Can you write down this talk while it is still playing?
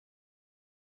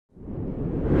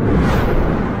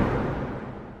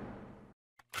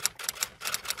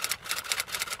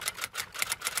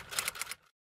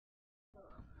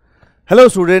Hello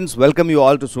students, welcome you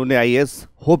all to Sunya IAS.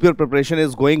 Hope your preparation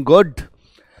is going good.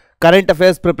 Current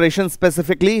affairs preparation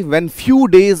specifically when few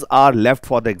days are left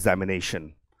for the examination.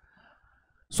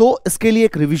 So इसके लिए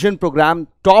एक revision program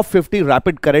top 50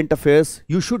 rapid current affairs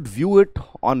you should view it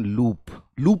on loop.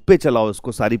 Loop पे चलाओ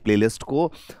इसको सारी playlist को.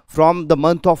 From the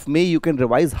month of May you can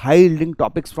revise high yielding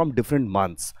topics from different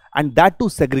months and that too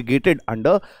segregated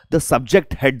under the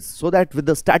subject heads so that with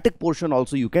the static portion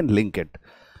also you can link it.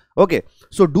 Okay,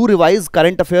 so do revise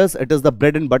current affairs. It is the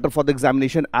bread and butter for the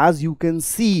examination. As you can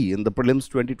see in the prelims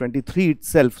 2023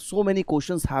 itself, so many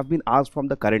questions have been asked from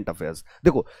the current affairs.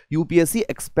 देखो, UPSC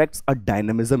expects a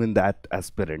dynamism in that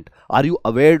aspirant. Are you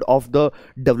aware of the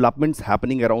developments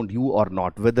happening around you or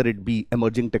not? Whether it be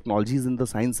emerging technologies in the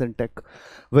science and tech,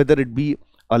 whether it be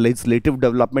a legislative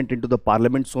development into the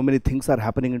parliament, so many things are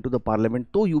happening into the parliament.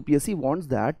 तो UPSC wants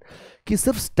that कि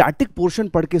सिर्फ static portion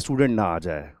पढ़ के student ना आ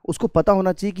जाए, उसको पता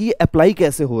होना चाहिए कि ये अप्लाई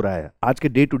कैसे हो रहा है आज के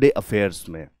डे टू डे अफेयर्स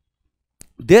में.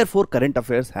 Therefore, current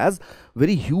affairs has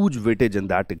very huge weightage in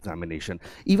that examination.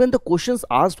 Even the questions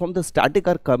asked from the static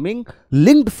are coming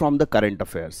linked from the current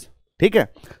affairs. ठीक है,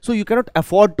 so you cannot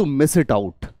afford to miss it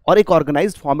out. और एक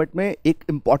organised format में एक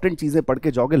important चीजें पढ़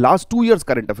के जाओगे. Last 2 years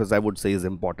current affairs I would say is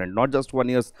important, not just 1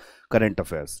 year's current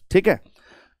affairs. ठीक है,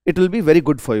 it will be very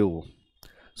good for you.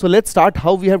 So let's start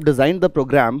how we have design the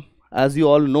programme. As you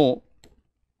all know,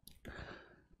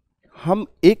 हम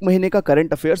एक महीने का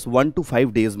current affairs 1 to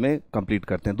 5 days में complete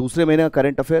करते हैं. दूसरे महीने का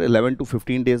करंट अफेयर 11 to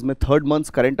 15 days में. Third months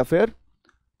current affair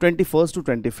 21st to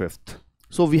 25th.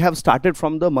 So we have started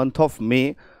from the month of May.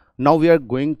 Now we are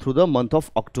going through the month of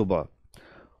October.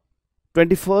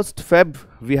 21st Feb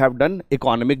we have done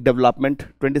economic development.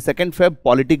 22nd Feb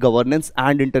polity, governance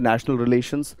and international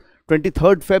relations.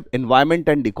 23rd Feb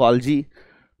environment and ecology.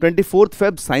 24th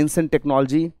Feb science and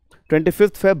technology.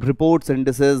 25th Feb reports,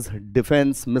 indices,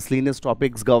 defense, miscellaneous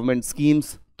topics, government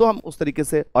schemes. तो हम उस तरीके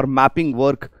से, और mapping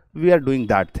work, we are doing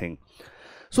that thing.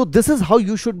 So this is how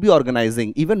you should be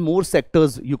organizing. Even more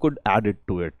sectors you could add it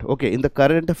to it. Okay, in the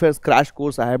current affairs crash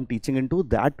course I am teaching into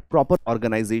that proper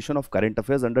organization of current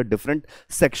affairs under different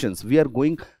sections. We are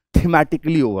going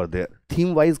thematically over there.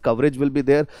 Theme wise coverage will be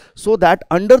there so that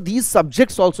under these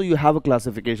subjects also you have a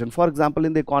classification. For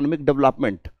example, in the economic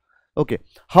development, okay,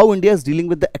 how India is dealing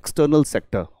with the external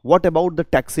sector. What about the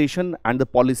taxation and the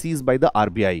policies by the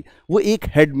RBI? वो एक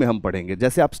head में हम पढ़ेंगे.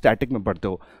 जैसे आप static में पढ़ते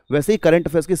हो वैसे ही करंट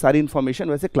अफेयर्स की सारी इंफॉर्मेशन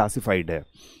वैसे क्लासिफाइड है.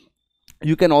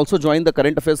 You can also join the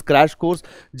current affairs crash course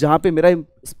जहाँ पे मेरा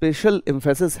स्पेशल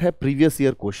एम्फेसिस है प्रीवियस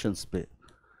ईयर क्वेश्चंस पे.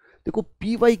 देखो,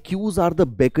 PYQs are the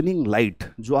beckoning light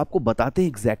जो आपको बताते हैं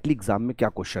एग्जैक्टली एग्जाम में क्या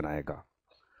क्वेश्चन आएगा,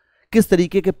 किस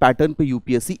तरीके के पैटर्न पे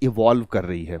यूपीएससी इवॉल्व कर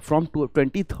रही है. From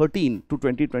 2013 to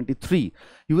 2023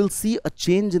 you will see a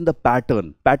change in the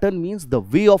pattern. Pattern means the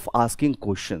way of asking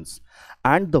questions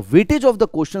and the weightage of the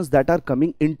questions that are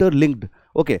coming interlinked.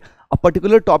 Okay, a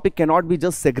particular topic cannot be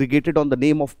just segregated on the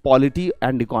name of polity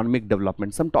and economic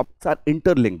development. Some topics are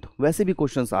interlinked. वैसे भी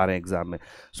questions आ रहे हैं exam में.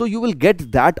 So you will get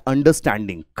that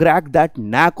understanding, crack that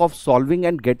knack of solving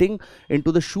and getting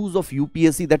into the shoes of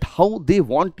UPSC, that how they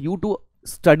want you to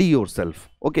study yourself.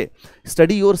 Okay,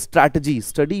 study your strategy,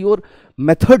 study your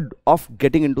method of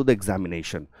getting into the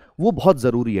examination. वो बहुत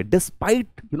जरूरी है.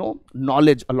 Despite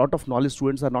knowledge, a lot of knowledge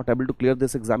students are not able to clear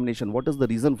this examination. What is the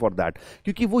reason for that?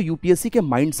 क्योंकि वो UPSC के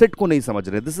mindset को नहीं समझ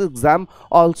रहे. This is exam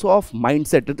also of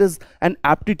mindset. It is an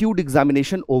aptitude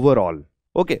examination overall.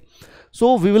 Okay, so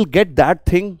we will get that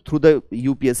thing through the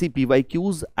UPSC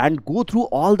PYQs and go through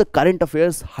all the current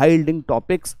affairs high yielding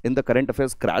topics in the current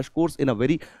affairs crash course in a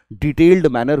very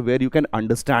detailed manner where you can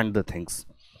understand the things.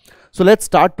 So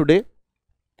let's start today.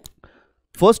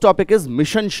 First topic is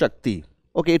Mission Shakti.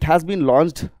 Okay, it has been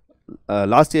launched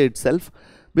last year itself.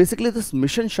 Basically this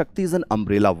Mission Shakti is an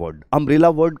umbrella word.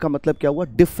 Umbrella word का मतलब क्या हुआ?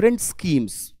 Different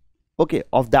schemes, okay,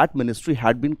 of that ministry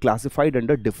had been classified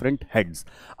under different heads.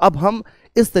 अब हम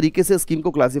इस तरीके से scheme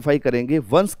को क्लासिफाई करेंगे.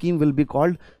 One scheme will be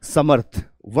called Samarth,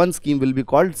 one scheme will be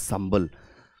called Sambal.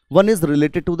 One is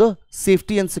related to the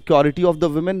safety and security of the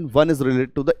women, one is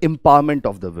related to the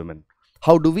empowerment of the women.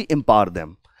 How do we empower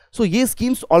them? So ये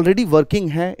schemes already working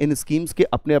हैं. इन schemes के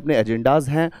अपने अपने agendas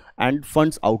हैं and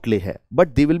funds outlay है,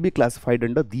 but they will be classified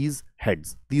under these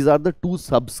heads. These are the two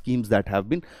sub schemes that have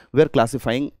been, we are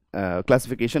classifying,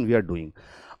 classification we are doing.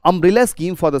 Umbrella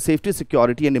scheme for the safety,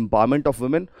 security and empowerment of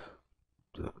women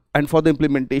and for the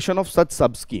implementation of such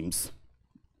sub schemes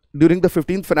during the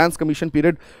 15th Finance Commission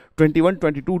period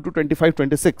 21-22 to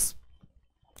 25-26.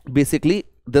 Basically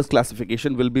this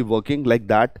classification will be working like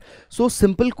that. So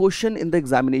simple question in the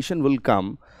examination will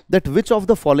come that which of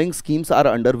the following schemes are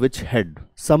under which head.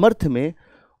 Samarth में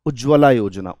Ujjwala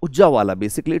Yojana, Ujjawala,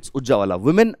 basically it's Ujjawala,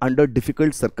 women under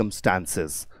difficult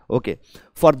circumstances. Okay,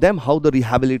 for them, how the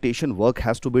rehabilitation work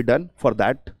has to be done, for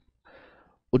that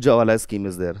Ujjawala scheme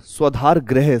is there. Swadhar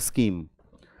Greh scheme,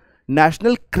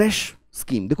 national crash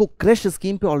scheme. देखो crash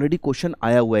scheme पे already question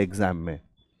आया हुआ है exam में.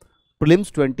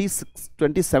 Prelims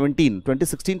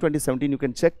 2016 you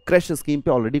can check. Crash scheme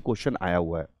पे already question आया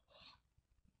हुआ है.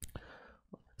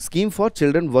 Scheme for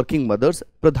children working mothers,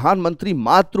 प्रधानमंत्री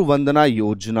मातृ Vandana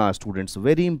Yojana. Students,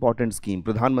 very important scheme,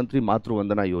 प्रधानमंत्री मातृ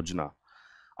Vandana Yojana,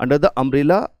 under the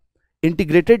umbrella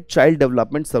integrated child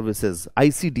development services,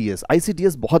 ICDS.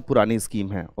 ICDS बहुत पुरानी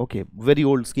स्कीम है. Okay, very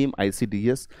old scheme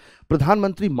ICDS.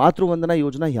 प्रधानमंत्री मातृ वंदना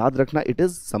योजना याद रखना, इट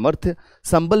इज समर्थ.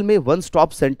 संबल में one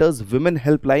stop centres, women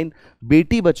helpline,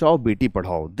 Beti Bachao Beti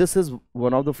Padhao. This is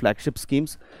one of the flagship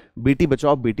schemes. Beti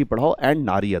Bachao Beti Padhao and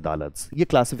नारी अदालत. ये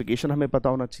क्लासिफिकेशन हमें पता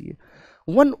होना चाहिए.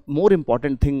 One more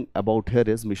important thing about here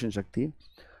is mission शक्ति.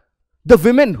 The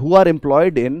women who are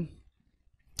employed in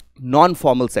non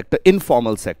formal sector,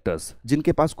 informal sectors,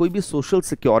 जिनके पास कोई भी सोशल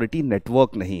सिक्योरिटी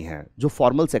नेटवर्क नहीं है, जो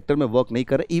फॉर्मल सेक्टर में वर्क नहीं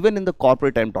कर रहे, even in the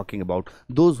corporate I am talking about,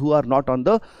 those who are not on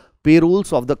the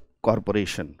payrolls of the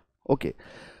corporation. Okay,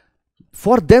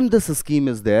 for them this scheme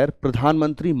is there,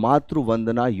 प्रधानमंत्री मातृ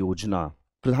वंदना योजना.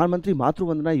 प्रधानमंत्री मातृ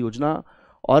वंदना योजना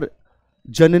और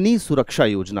जननी सुरक्षा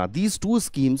योजना, दीज टू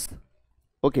स्कीम्स.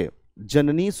 ओके,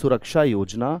 जननी सुरक्षा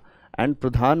योजना एंड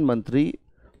प्रधानमंत्री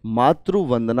Matru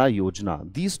Vandana Yojana,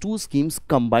 these two schemes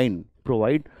combined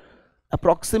provide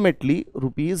approximately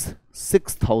rupees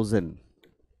 6,000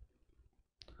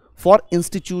 for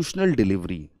institutional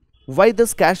delivery. Why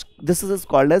this cash? This is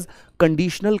called as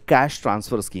conditional cash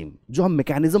transfer scheme. जो हम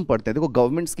mechanism पढ़ते हैं, देखो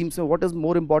government schemes में what is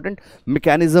more important?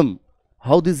 Mechanism,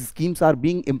 how these schemes are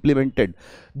being implemented.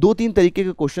 दो तीन तरीके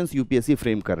के questions UPSC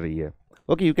frame कर रही है.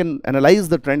 Okay, you can analyze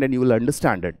the trend and you will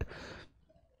understand it.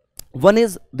 One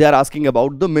is they are asking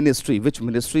about the ministry, which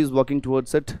ministry is working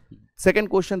towards it. Second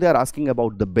question, they are asking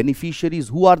about the beneficiaries.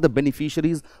 Who are the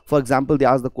beneficiaries? For example, they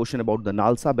ask the question about the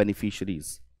NALSA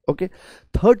beneficiaries. Okay.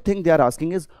 Third thing they are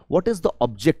asking is what is the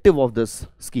objective of this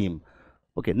scheme?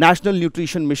 Okay, National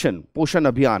Nutrition Mission,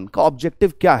 Poshan Abhiyan का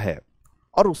objective क्या है?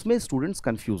 और उसमें students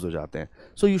confuse हो जाते हैं.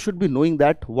 So you should be knowing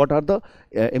that what are the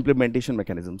implementation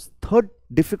mechanisms. Third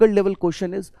difficult level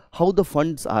question is how the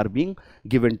funds are being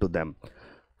given to them.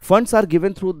 Funds are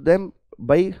given through them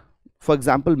by, for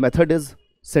example, method is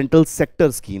central sector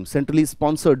scheme, centrally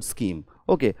sponsored scheme,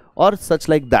 okay, or such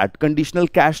like that, conditional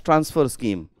cash transfer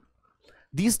scheme.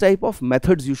 These type of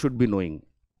methods you should be knowing.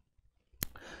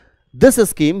 This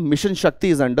scheme, Mission Shakti,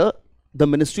 is under the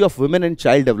Ministry of Women and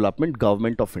Child Development,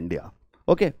 Government of India.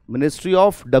 Okay, Ministry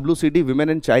of WCD, Women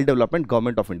and Child Development,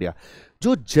 Government of India.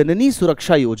 जो जननी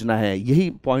सुरक्षा योजना है, यही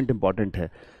point important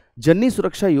है. जननी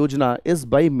सुरक्षा योजना is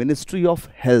by Ministry of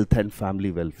Health and Family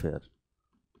Welfare,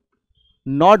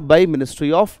 not by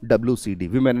Ministry of WCD,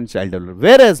 Women and Child Development.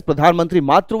 Whereas Pradhan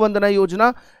Matru Vandana Yojana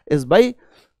is by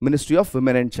Ministry of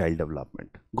Women and Child Development.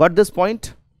 Got this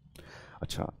point?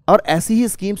 अच्छा, और ऐसी ही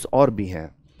schemes और भी हैं.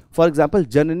 For example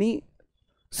जननी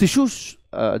शिशु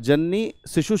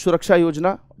सुरक्षा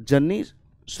योजना, जननी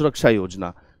सुरक्षा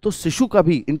योजना. तो शिशु का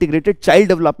भी integrated child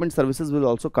development services will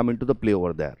also come in to the play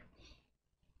over there.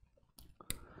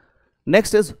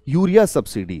 Next is urea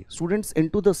subsidy. Students,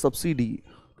 into the subsidy,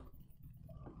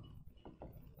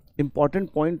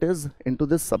 important point is into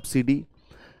this subsidy,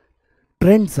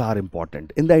 trends are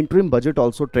important. In the interim budget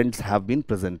also trends have been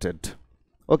presented.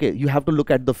 Okay, you have to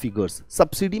look at the figures.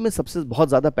 Subsidy में सबसे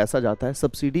बहुत ज़्यादा पैसा जाता है.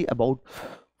 Subsidy about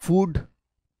food,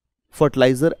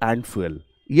 fertilizer and fuel.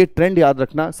 ये trend याद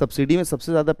रखना. Subsidy में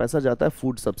सबसे ज़्यादा पैसा जाता है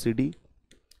food subsidy.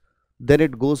 Then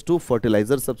it goes to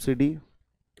fertilizer subsidy.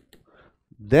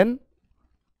 Then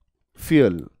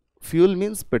fuel. Fuel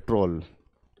means petrol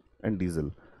and diesel.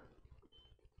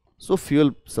 So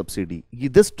fuel subsidy.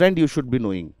 This trend you should be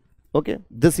knowing. Okay.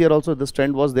 This year also this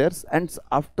trend was there, and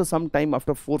after some time,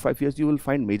 after 4-5 years, you will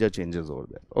find major changes over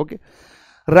there. Okay.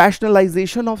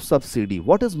 Rationalization of subsidy.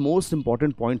 What is most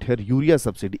important point here? Urea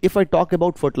subsidy. If I talk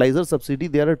about fertilizer subsidy,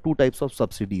 there are two types of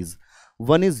subsidies.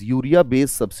 One is urea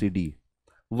based subsidy.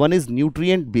 One is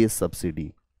nutrient based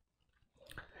subsidy.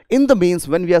 In the mains,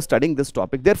 when we are studying this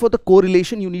topic, therefore the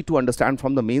correlation you need to understand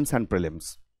from the mains and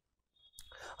prelims.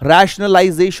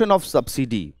 Rationalization of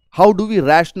subsidy. How do we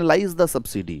rationalize the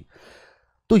subsidy?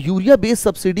 तो urea based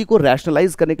subsidy को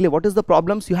rationalise करने के लिए what is the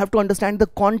problems, you have to understand the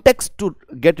context to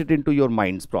get it into your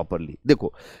minds properly.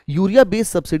 देखो, urea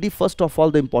based subsidy, first of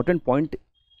all the important point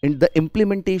in the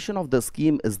implementation of the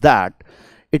scheme is that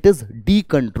it is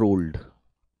डीकंट्रोल्ड.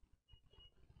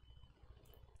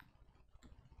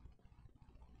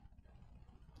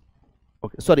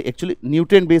 Okay, sorry, actually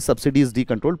nutrient based subsidy is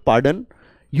decontrolled. Pardon,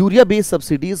 urea based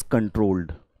subsidy is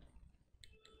controlled.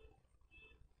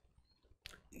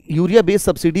 Urea based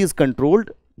subsidy is controlled.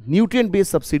 Nutrient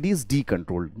based subsidy is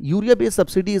decontrolled. Urea based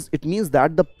subsidy is, it means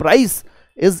that the price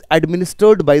is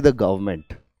administered by the government.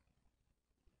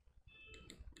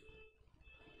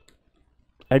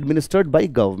 Administered by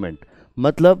government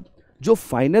मतलब जो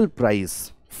final price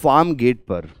farm gate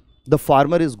पर the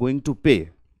farmer is going to पे,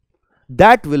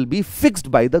 that will be fixed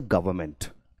by the government.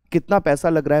 कितना पैसा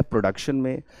लग रहा है production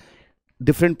में,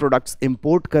 डिफरेंट प्रोडक्ट्स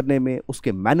इंपोर्ट करने में,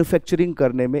 उसके मैन्युफैक्चरिंग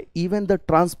करने में, even the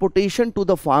transportation to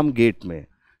the farm gate में,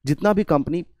 जितना भी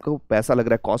कंपनी को पैसा लग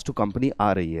रहा है, कॉस्ट टू कंपनी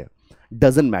आ रही है,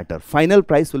 doesn't matter. Final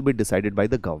price will be decided by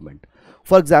the government.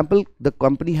 For example, the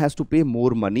company has to pay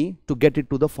more money to get it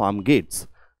to the farm gates.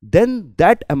 Then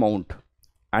that amount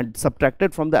and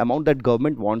subtracted from the amount that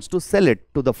government wants to sell it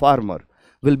to the farmer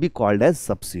will be called as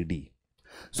subsidy.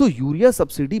 So urea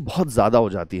subsidy बहुत ज़्यादा हो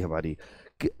जाती है हमारी,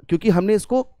 क्योंकि हमने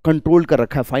इसको control कर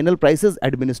रखा है. Final prices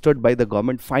administered by the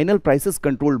government, final prices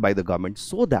controlled by the government,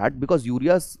 so that because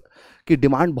urea की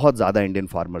डिमांड बहुत ज़्यादा है इंडियन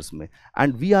फार्मर्स में,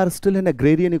 and we are still in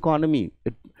agrarian economy.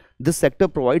 This sector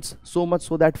provides so much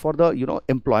so that for the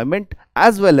employment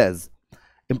as well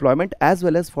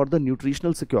as for the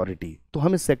nutritional security. तो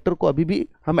हम इस sector को अभी भी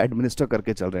हम एडमिनिस्टर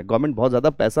करके चल रहे हैं. गवर्नमेंट बहुत ज़्यादा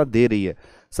पैसा दे रही है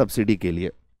सब्सिडी के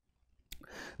लिए.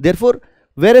 Therefore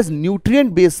whereas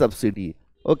nutrient based subsidy,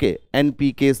 okay,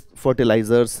 NPK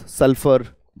fertilizers, sulfur,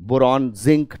 boron,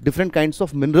 zinc, different kinds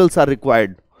of minerals are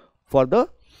required for the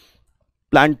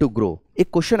plant to grow. एक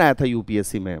क्वेश्चन आया था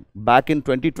यूपीएससी में back in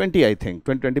 2020, I think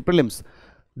 2020 prelims.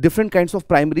 Different kinds of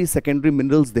primary secondary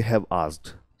minerals they have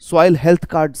asked. Soil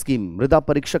health card scheme, मृदा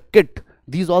परीक्षक kit,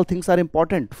 these all things are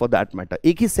important for that matter.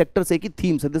 एक ही sector से एक ही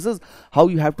theme से. This is how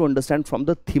you have to understand from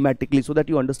the thematically, so that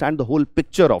you understand the whole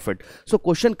picture of it. So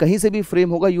question कहीं से भी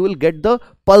frame होगा, you will get the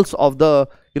pulse of the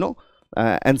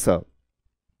answer.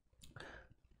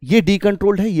 ये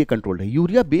decontrolled है, ये controlled है.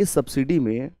 Urea based subsidy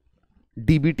में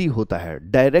DBT होता है,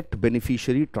 डायरेक्ट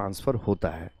बेनिफिशियरी ट्रांसफर होता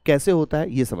है. कैसे होता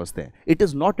है ये समझते हैं. It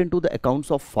is not into the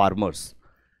accounts of farmers.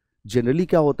 Generally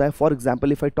क्या होता है, for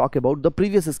example if I talk about the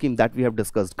previous scheme that we have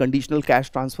discussed, conditional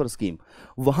cash transfer scheme,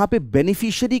 वहां पे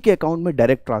बेनिफिशियरी के अकाउंट में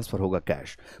डायरेक्ट ट्रांसफर होगा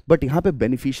कैश, बट यहां पे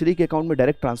बेनिफिशियरी के अकाउंट में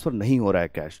डायरेक्ट ट्रांसफर नहीं हो रहा है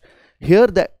cash.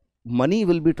 Here the money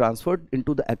will be transferred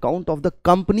into the account of the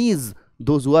companies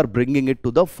those who are bringing it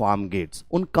to the farm gets.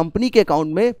 उन कंपनी के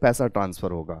अकाउंट में पैसा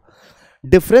ट्रांसफर होगा.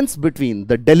 Difference between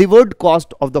the delivered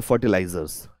cost of the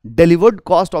fertilizers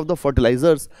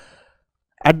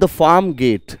at the farm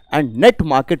gate and net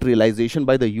market realization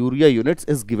by the urea units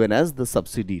is given as the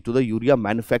subsidy to the urea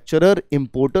manufacturer,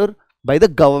 importer by the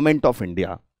government of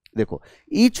India. देखो,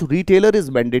 each retailer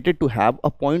is mandated to have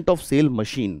a point of sale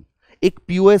machine. एक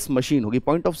POS machine होगी,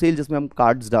 point of sale जिसमें हम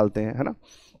cards डालते हैं, है ना,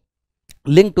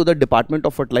 linked to the Department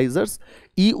of Fertilizers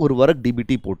e-उर्वरक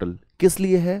DBT portal. किस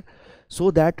लिए है? So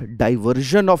that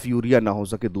diversion of urea ना हो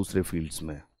सके दूसरे फील्ड्स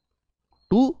में.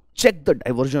 To check the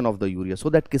diversion of the urea, so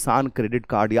that किसान क्रेडिट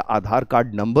कार्ड या आधार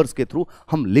कार्ड नंबर्स के थ्रू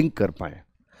हम लिंक कर पाए.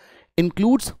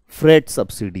 Includes freight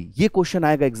subsidy. ये क्वेश्चन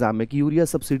आएगा एग्जाम में कि यूरिया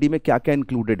सब्सिडी में क्या क्या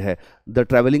इंक्लूडेड है. The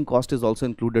travelling cost is also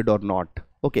included और नॉट.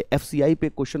 ओके, एफसीआई पे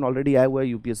क्वेश्चन ऑलरेडी आया हुआ है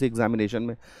यूपीएससी एग्जामिनेशन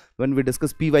में. When we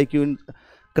discuss PYQ in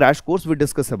crash course we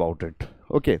discuss about it.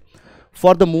 Okay,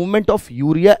 for the movement of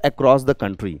urea across the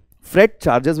country, freight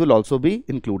charges will also be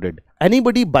included.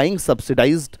 Anybody buying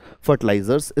subsidized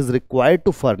fertilizers is required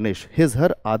to furnish his/her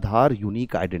Aadhaar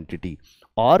unique identity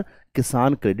or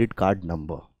Kisan credit card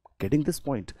number. Getting this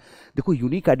point? देखो,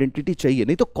 unique identity चाहिए,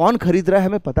 नहीं तो कौन खरीद रहा है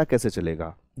हमें पता कैसे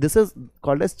चलेगा. This is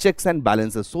called as checks and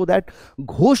balances, so that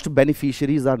ghost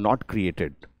beneficiaries are not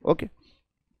created. Okay.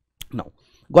 Now,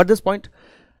 got this point?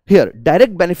 Here,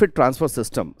 direct benefit transfer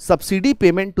system. Subsidy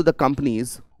payment to the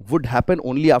companies would happen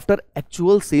only after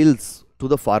actual sales to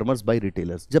the farmers by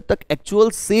retailers. जब तक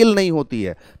actual sale नहीं होती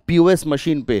है POS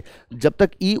machine पे, जब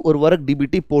तक ई उर्वरक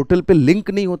DBT portal पे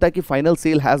लिंक नहीं होता है कि final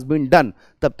cell has been done,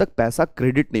 तब तक पैसा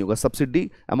क्रेडिट नहीं होगा, सब्सिडी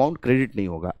अमाउंट क्रेडिट नहीं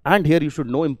होगा. And here you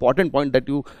should know important point that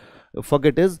you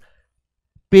forget is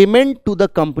payment to the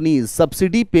companies,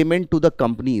 subsidy payment to the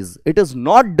companies, it is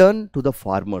not done to the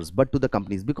farmers but to the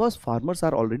companies, because farmers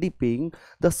are already paying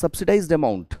the subsidized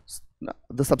amount,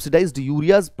 the subsidized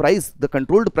urea's price, the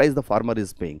controlled price the farmer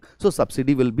is paying. So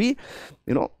subsidy will be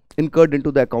incurred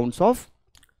into the accounts of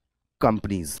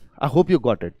companies. I hope you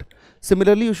got it.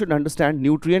 Similarly, you should understand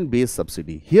nutrient based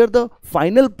subsidy. Here the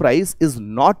final price is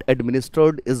not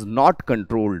administered, is not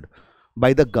controlled by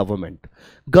the government.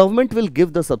 Government will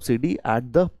give the subsidy at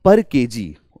the per kg.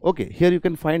 Okay, here you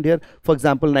can find here, for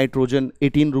example, nitrogen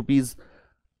 18 rupees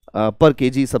per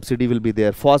kg subsidy will be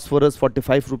there. Phosphorus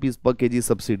 45 rupees per kg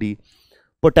subsidy.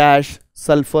 Potash,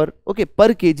 sulfur, okay,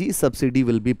 per kg subsidy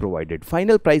will be provided.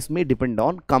 Final price may depend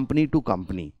on company to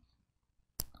company.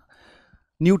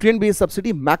 Nutrient based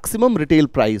subsidy, maximum retail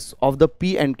price of the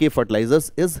P and K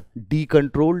fertilizers is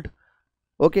decontrolled.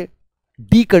 Okay,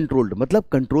 decontrolled मतलब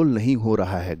control नहीं हो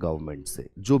रहा है government से,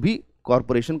 जो भी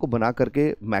corporation को बना करके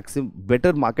मैक्सिमम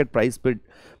बेटर मार्केट प्राइस पे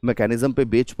मैकेनिज्म पे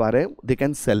बेच पा रहे हैं, they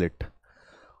can sell it.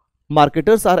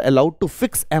 Marketers are allowed to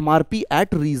fix MRP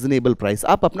eight reasonable price.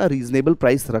 आप अपना रीजनेबल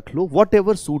प्राइस रख लो, what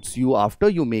ever suits you after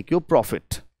you make your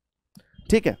profit.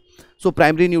 ठीक है. So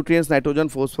primary nutrients, nitrogen,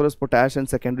 phosphorus, potash and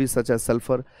secondary such as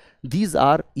sulfur, these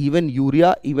are even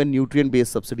urea, even nutrient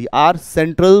based subsidy are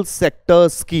central sector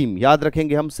scheme. याद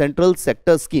रखेंगे हम central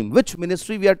sector scheme. Which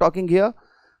ministry we are talking here?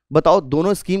 बताओ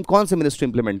दोनों scheme कौन से ministry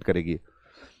implement करेगी?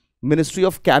 Ministry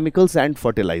of Chemicals and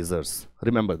Fertilizers.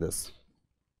 Remember this.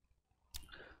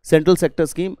 Central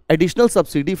sector scheme. Additional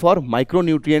subsidy for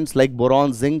micronutrients like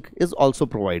boron, zinc is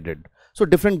also provided. So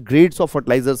different grades of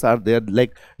fertilizers are there,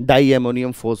 like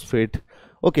diammonium phosphate,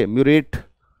 okay, murate,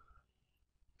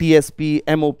 TSP,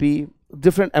 MOP,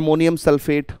 different ammonium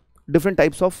sulfate, different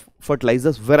types of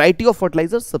fertilizers, variety of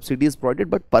fertilizers, subsidy is provided,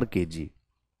 but per kg.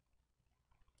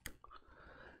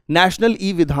 National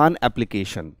e-Vidhan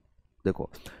application. देखो,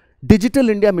 Digital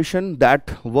India mission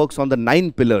that works on the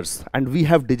 9 pillars and we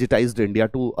have digitized India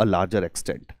to a larger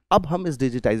extent. अब हम इस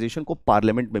digitisation को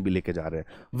parliament में भी लेके जा रहे हैं,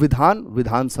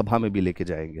 विधानसभा में भी लेके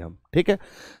जाएंगे हम. ठीक है.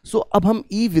 सो अब हम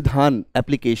ई विधान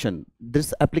application,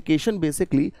 this application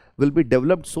basically will be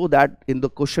developed so that in the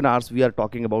question hours we are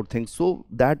talking about things, so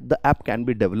that the app can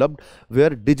be developed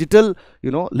where digital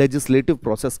legislative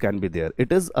process can be there.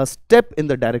 It is a step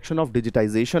in the direction of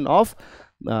digitization of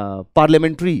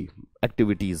parliamentary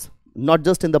activities, not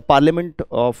just in the parliament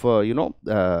of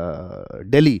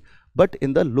Delhi, but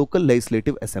in the local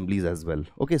legislative assemblies as well.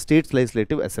 Okay, states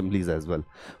legislative assemblies as well.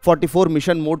 44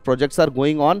 mission mode projects are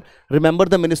going on. Remember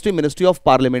the ministry of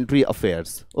parliamentary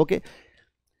affairs. Okay,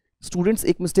 students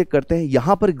एक mistake करते हैं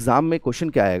यहाँ पर exam में. Question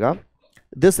क्या आएगा?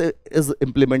 This is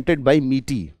implemented by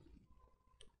MITI,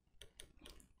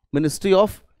 Ministry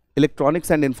of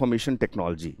Electronics and Information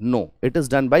Technology. No, it is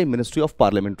done by Ministry of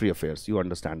Parliamentary Affairs. You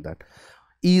understand that.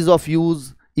 Ease of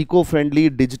use, eco-friendly,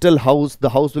 digital house. The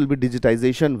house will be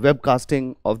digitization,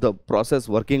 webcasting of the process,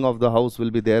 working of the house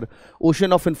will be there.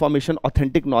 Ocean of information,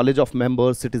 authentic knowledge of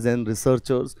members, citizens,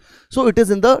 researchers. So it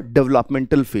is in the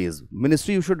developmental phase.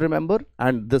 Ministry you should remember,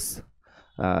 and this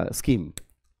scheme.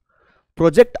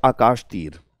 Project Akash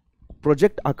Tir.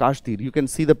 Project Akash Tir. You can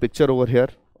see the picture over here.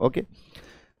 Okay.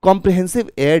 Comprehensive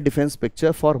air defense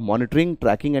picture for monitoring,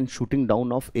 tracking and shooting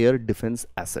down of air defense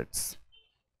assets.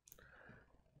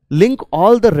 Link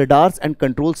all the radars and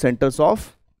control centers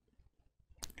of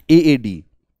AAD,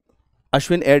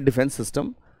 Ashwin Air Defense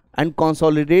System, and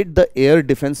consolidate the air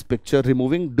defense picture,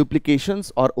 removing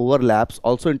duplications or overlaps.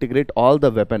 Also integrate all the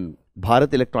weapon.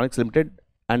 Bharat Electronics Limited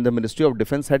and the Ministry of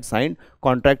Defense had signed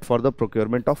contract for the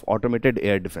procurement of automated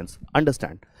air defense.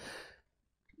 Understand?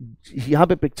 यहाँ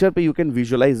पे picture पे you can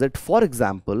visualize it. For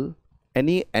example,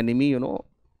 any enemy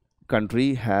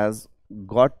country has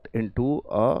got into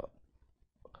a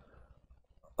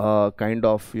kind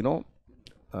of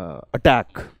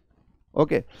attack.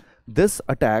 Okay, this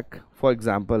attack, for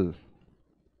example,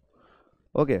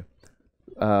 okay,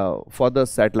 for the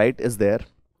satellite is there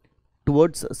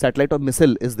towards satellite or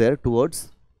missile is there towards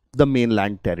the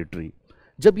mainland territory.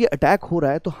 जब ये attack हो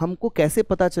रहा है तो हमको कैसे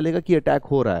पता चलेगा कि अटैक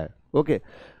हो रहा है? Okay,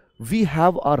 we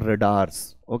have our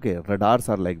radars. Okay, radars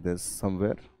are like this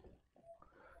somewhere.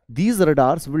 These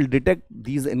radars will detect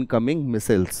these incoming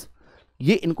missiles.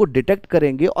 ये इनको डिटेक्ट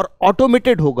करेंगे और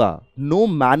ऑटोमेटेड होगा. No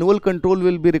manual control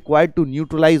will be required to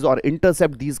neutralise और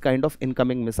intercept these kind of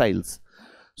incoming missiles.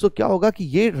 सो क्या होगा कि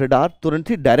ये रडार तुरंत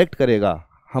ही डायरेक्ट करेगा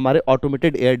हमारे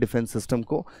ऑटोमेटेड एयर डिफेंस सिस्टम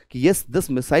को कि yes this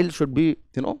missile should be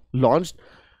launched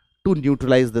to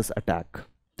neutralise this attack.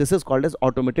 This is called as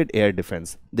automated air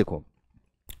defence. देखो,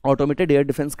 ऑटोमेटेड एयर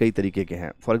डिफेंस कई तरीके के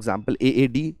हैं. For example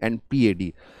AAD and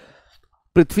PAD.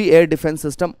 Prithvi Air Defense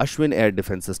System, Ashwin Air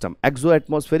Defense System,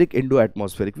 exo-atmospheric,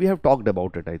 Indo-atmospheric. We have talked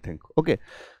about it, I think. Okay.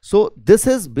 So this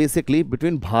is basically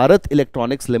between Bharat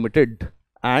Electronics Limited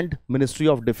and Ministry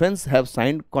of Defense have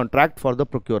signed contract for the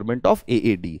procurement of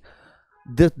AAD.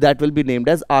 That will be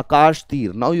named as Akash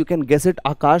Tir. Now you can guess it.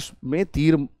 Akash में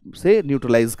तीर से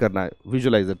neutralize करना है.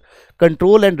 Visualize it.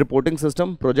 Control and reporting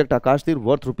system, Project Akash Tir,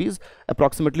 worth rupees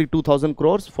approximately 2,000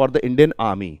 crores for the Indian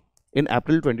Army in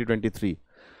April 2023.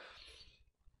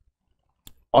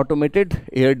 Automated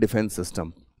air defense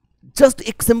system. Just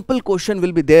a simple question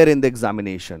will be there in the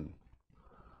examination.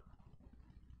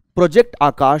 Project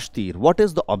Akash Tir, what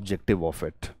is the objective of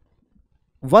it?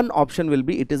 One option will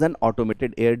be it is an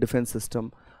automated air defense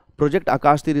system. Project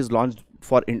Akash Tir is launched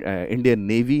for Indian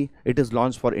Navy, it is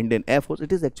launched for Indian Air Force,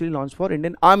 it is actually launched for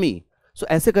Indian Army. So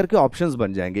ऐसे करके options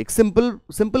बन जाएंगे. एक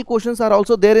simple questions are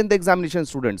also there in the examination,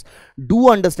 students. Do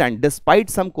understand, despite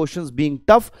some questions being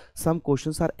tough, some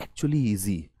questions are actually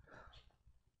easy.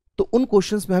 तो उन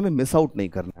questions में हमें miss out नहीं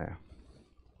करना है.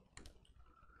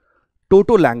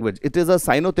 Toto language, it is a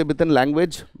Sino-Tibetan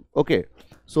language. Okay,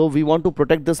 so we want to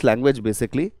protect this language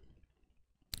basically.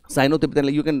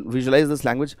 Sino-Tibetan, you can visualize this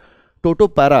language. Toto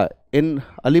Para in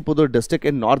Alipurduar district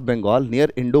in North Bengal near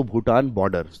Indo-Bhutan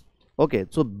borders. Okay,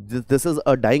 so this is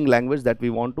a dying language that we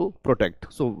want to protect.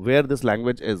 So where this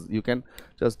language is, you can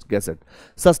just guess it.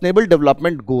 Sustainable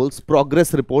Development Goals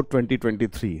Progress Report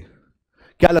 2023.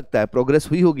 क्या लगता है progress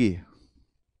हुई होगी?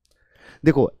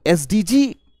 देखो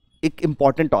SDG एक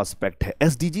important aspect है.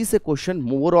 SDG से question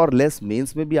मोर और लेस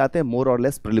मेंस में भी आते हैं, मोर और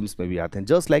लेस प्रीलिम्स में भी आते हैं.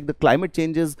 Just like the climate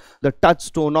change is the touch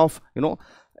stone of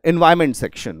environment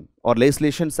section or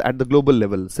legislations at the global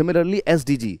level. Similarly,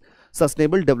 SDG,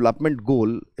 Sustainable Development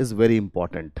Goal, is very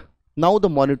important. Now the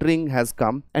monitoring has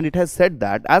come and it has said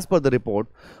that as per the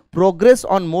report, progress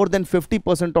on more than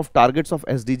 50% of targets of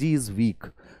SDG is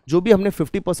weak. जो भी हमने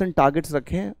 50% targets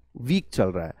रखे हैं, weak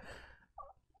चल रहा है.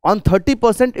 On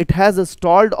 30% it has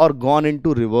stalled or gone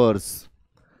into reverse.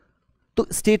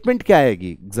 तो statement क्या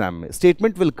आएगी एग्जाम में?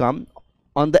 Statement will come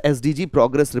on the SDG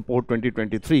Progress Report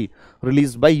 2023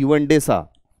 released by UNDESA.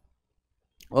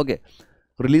 Okay,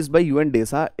 released by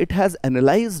UNDESA, it has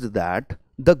analyzed that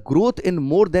the growth in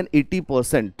more than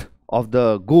 80% of the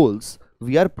goals,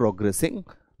 we are progressing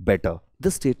better.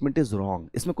 This statement is wrong.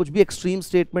 इसमें कुछ भी extreme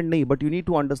statement नहीं, but you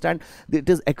need to understand that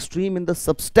it is extreme in the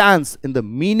substance, in the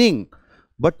meaning,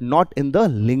 but not in the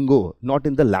lingo, not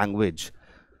in the language.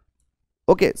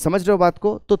 Okay समझ रहे हो बात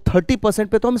को? तो 30%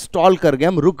 पे तो हम स्टॉल कर गए,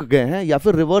 हम रुक गए हैं या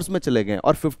फिर रिवर्स में चले गए,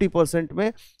 और 50%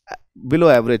 में बिलो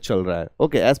एवरेज चल रहा है.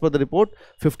 Okay, as per the report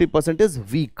 50% is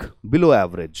weak, below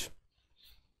average.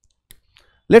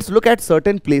 Let's look at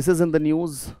certain places in the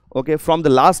news. Okay, from the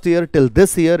last year till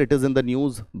this year it is in the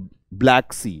news.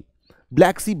 Black C,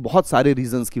 black सी बहुत सारे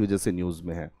reasons की वजह से news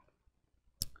में है.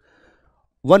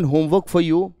 One homework for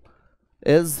you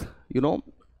is,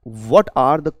 what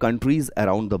are the countries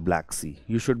around the Black Sea?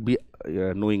 You should be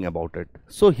knowing about it.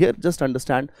 So here just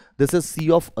understand, this is Sea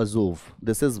of Azov,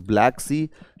 this is Black Sea.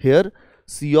 Here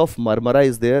Sea of Marmara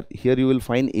is there. Here you will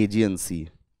find Aegean Sea.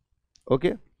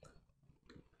 Okay,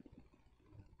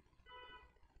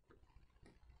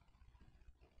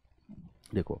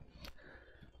 देखो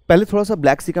पहले थोड़ा सा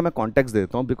black सी का मैं context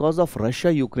देता हूं. Because of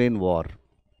Russia Ukraine war,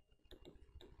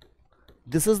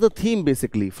 this is the theme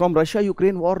basically. From Russia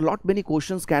Ukraine war, lot many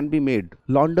questions can be made.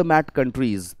 Laundromat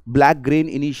countries, black grain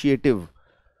initiative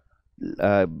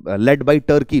led by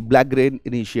Turkey, black grain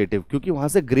initiative, क्योंकि वहां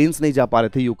से grains नहीं जा पा रहे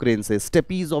थे Ukraine से.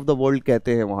 Steppes of the world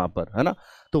कहते हैं वहां पर, है ना?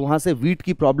 तो वहां से वीट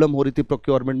की प्रॉब्लम हो रही थी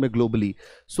प्रोक्योरमेंट में globally.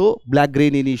 So black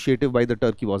grain initiative by the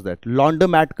Turkey was that.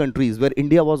 लॉन्डरमैट countries where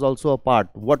India was also a part.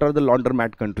 What are the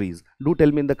लॉन्डरमैट countries? Do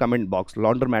tell me in the comment box.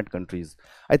 लॉन्डरमैट countries,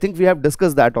 I think we have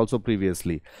discuss that also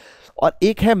previously. और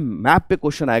एक है map पे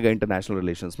question आएगा international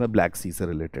relations में black सी से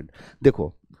related.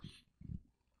 देखो,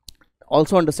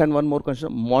 also understand one more question.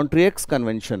 Montreux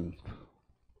convention,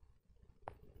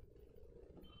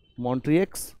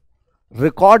 Montreux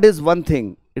record is one thing,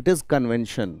 it is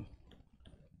convention.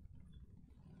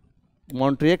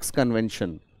 Montreux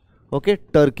convention. Okay,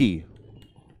 Turkey,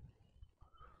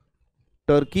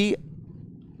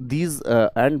 these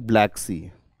and Black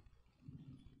Sea.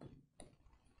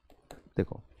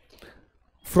 देखो,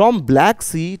 from Black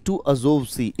Sea to Azov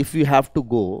Sea, if we have to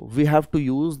go, we have to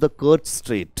use the Kerch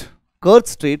Strait. Kerch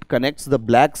Strait connects the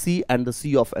Black Sea and the Sea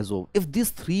of Azov. If these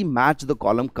three match, the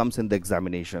column comes in the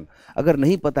examination. अगर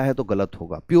नहीं पता है तो गलत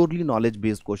होगा. Purely knowledge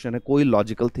based question है, कोई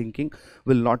logical thinking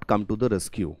will not come to the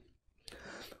rescue.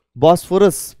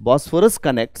 Bosphorus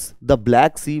connects the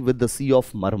Black Sea with the Sea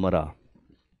of Marmara.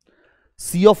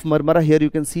 Sea of Marmara, here you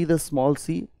can see the small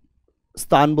sea.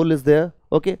 Istanbul is there.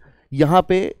 Okay, यहाँ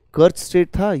पे Kerch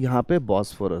Strait था, यहाँ पे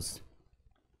Bosphorus.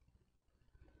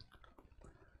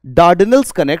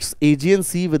 Dardanelles connects Aegean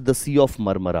Sea with the Sea of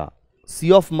Marmara.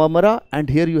 Sea of Marmara, and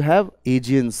here you have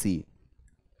Aegean Sea.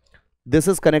 This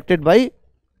is connected by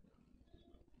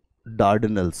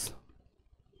Dardanelles.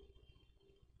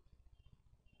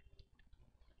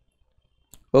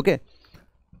 Okay,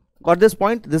 got this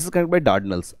point? This is connected by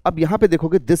Dardanelles. अब यहाँ पे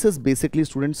देखोगे, this is basically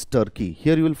students Turkey.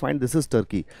 Here you will find this is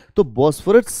Turkey. तो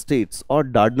Bosphorus states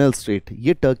और Dardanelles state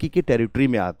ये Turkey के territory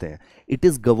में आते हैं. It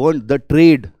is governed the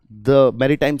trade, the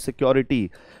maritime security,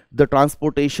 the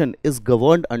transportation is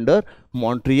governed under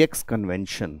Montreal's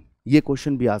Convention. ये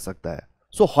question भी आ सकता है.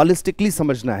 So holistically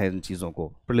समझना है इन चीजों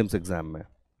को prelims एग्जाम में.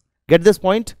 Get this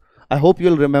point? I hope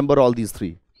you'll remember all these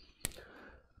three.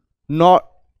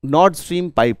 Nord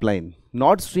Stream pipeline.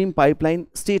 Nord Stream pipeline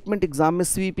statement exam में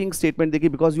sweeping statement देखिए,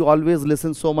 because you always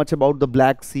listen so much about the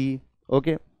Black Sea,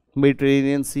 okay,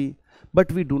 Mediterranean Sea,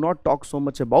 but we do not talk so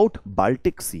much about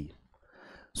Baltic Sea.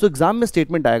 So exam में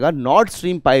statement आएगा, Nord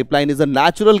Stream pipeline is a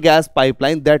natural gas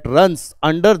pipeline that runs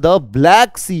under the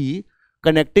Black Sea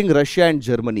connecting Russia and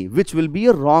Germany, which will be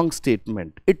a wrong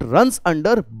statement. It runs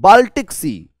under Baltic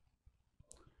Sea.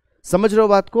 समझ रहे हो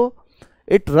बात को?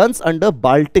 It runs under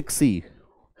Baltic Sea.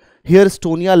 Here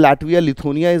Estonia, Latvia,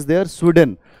 Lithuania is there,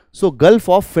 Sweden. So Gulf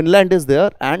of Finland is there,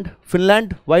 and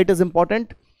Finland, why it is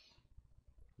important?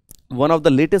 One of the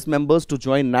latest members to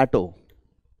join NATO.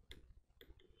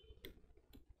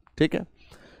 ठीक है.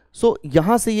 So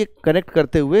यहां से ये connect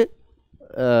करते हुए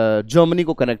Germany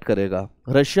को connect करेगा,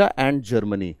 Russia and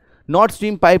Germany. Nord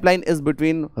Stream pipeline is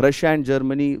between Russia and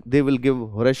Germany. They will give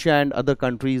Russia and other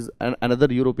countries and another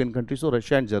European countries. So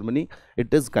Russia and Germany,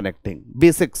 it is connecting.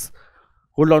 Basics.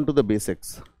 Hold on to the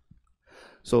basics.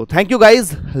 So thank you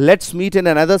guys. Let's meet in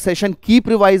another session. Keep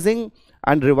revising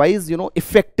and revise,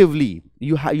 effectively.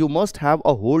 You must have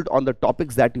a hold on the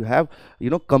topics that you have,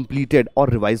 completed or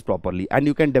revised properly. And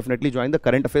you can definitely join the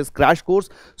current affairs crash course.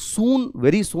 Soon,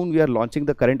 very soon, we are launching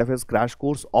the current affairs crash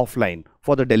course offline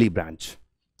for the Delhi branch.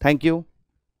 Thank you.